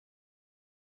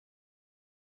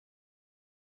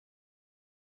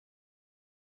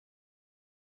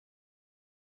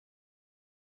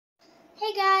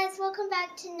Hey guys, welcome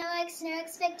back to No X, No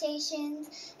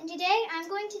Expectations, and today I'm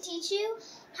going to teach you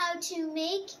how to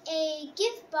make a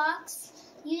gift box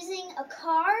using a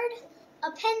card, a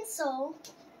pencil,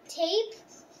 tape,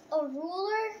 a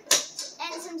ruler,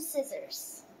 and some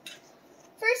scissors.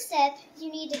 First step,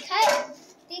 you need to cut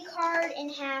the card in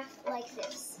half like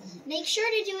this. Make sure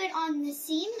to do it on the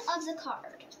seam of the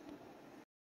card.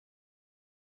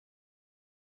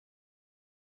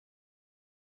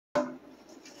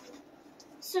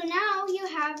 So now you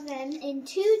have them in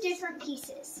two different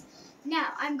pieces.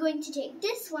 Now I'm going to take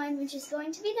this one, which is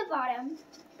going to be the bottom,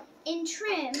 and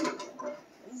trim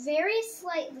very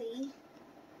slightly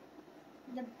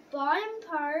the bottom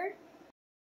part,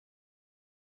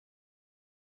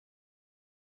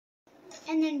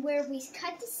 and then where we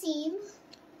cut the seam,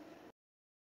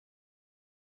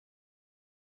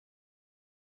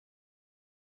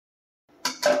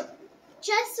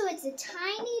 just so it's a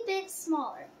tiny bit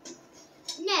smaller.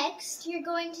 Next, you're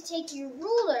going to take your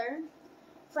ruler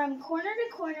from corner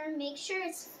to corner. Make sure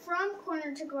it's from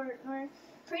corner to corner,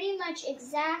 pretty much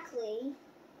exactly.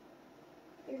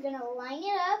 You're going to line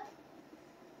it up,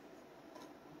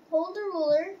 hold the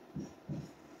ruler,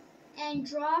 and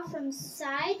draw from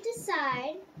side to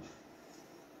side.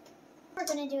 We're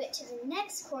going to do it to the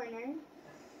next corner.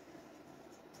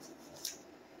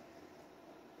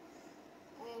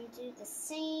 And do the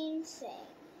same thing.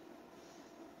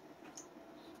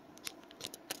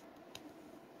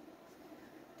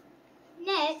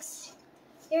 Next,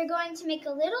 you're going to make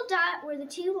a little dot where the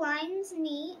two lines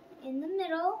meet in the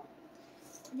middle.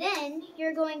 Then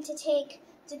you're going to take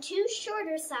the two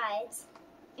shorter sides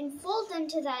and fold them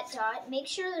to that dot. Make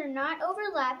sure they're not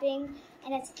overlapping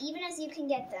and as even as you can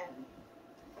get them.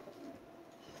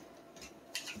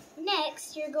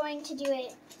 Next, you're going to do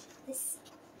it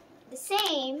the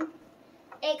same,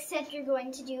 except you're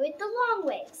going to do it the long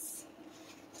ways.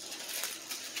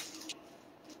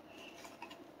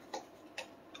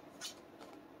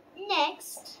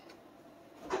 Next,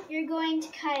 you're going to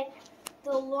cut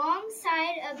the long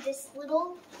side of this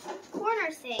little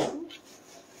corner thing,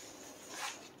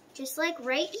 just like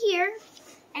right here,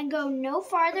 and go no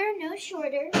farther, no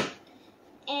shorter.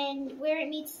 And where it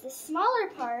meets the smaller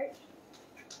part,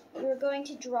 you're going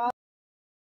to draw.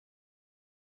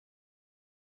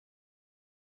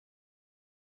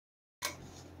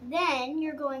 Then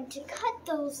you're going to cut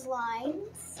those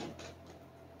lines.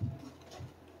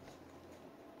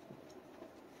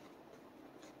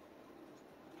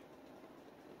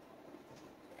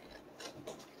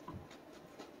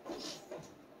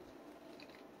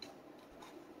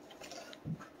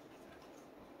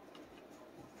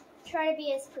 Try to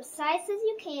be as precise as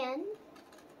you can.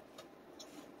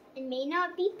 It may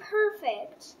not be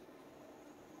perfect,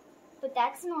 but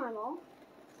that's normal.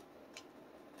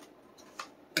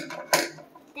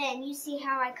 Then you see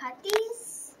how I cut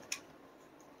these?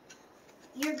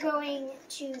 You're going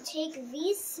to take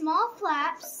these small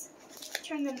flaps,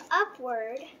 turn them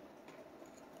upward,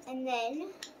 and then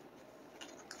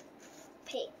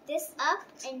pick this up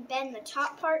and bend the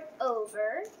top part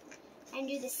over. And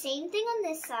do the same thing on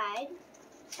this side.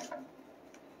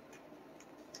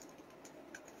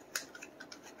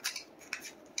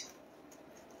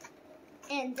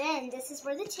 And then this is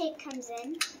where the tape comes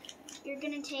in. You're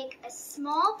going to take a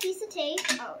small piece of tape.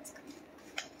 Oh, it's coming.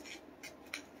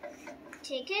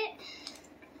 Take it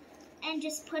and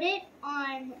just put it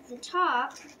on the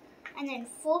top and then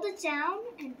fold it down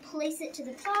and place it to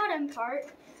the bottom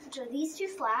part, which are these two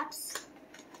flaps.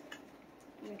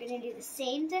 We're going to do the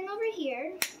same thing over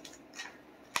here.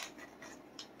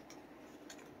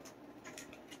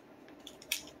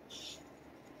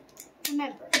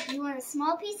 Remember, you want a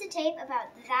small piece of tape about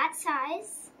that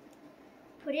size.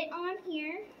 Put it on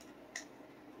here,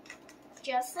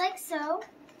 just like so.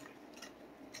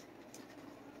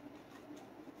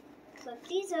 Flip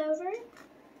these over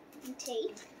and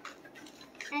tape.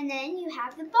 And then you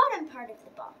have the bottom part of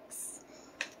the box.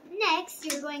 Next,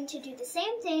 you're going to do the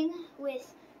same thing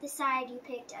with the side you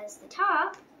picked as the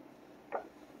top,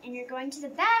 and you're going to the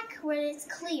back where it's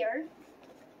clear,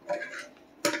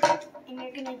 and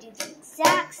you're going to do the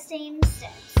exact same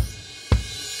steps.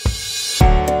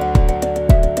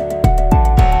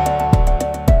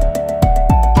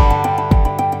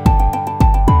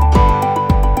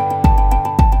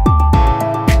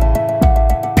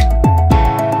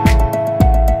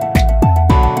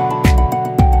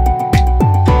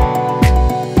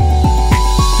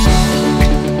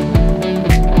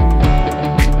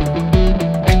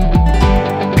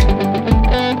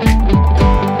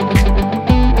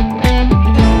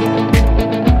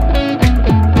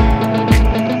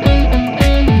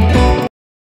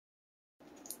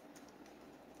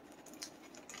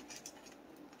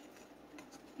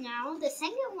 Now the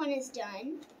second one is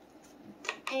done,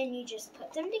 and you just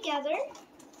put them together.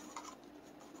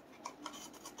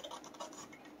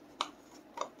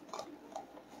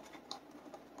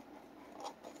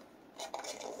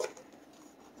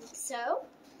 Like so.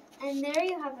 And there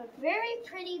you have a very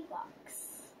pretty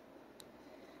box.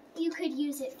 You could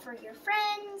use it for your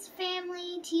friends,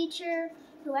 family, teacher,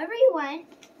 whoever you want.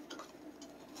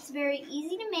 It's very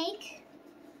easy to make.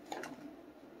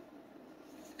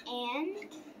 And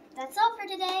that's all for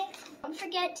today. Don't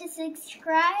forget to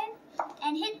subscribe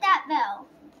and hit that bell.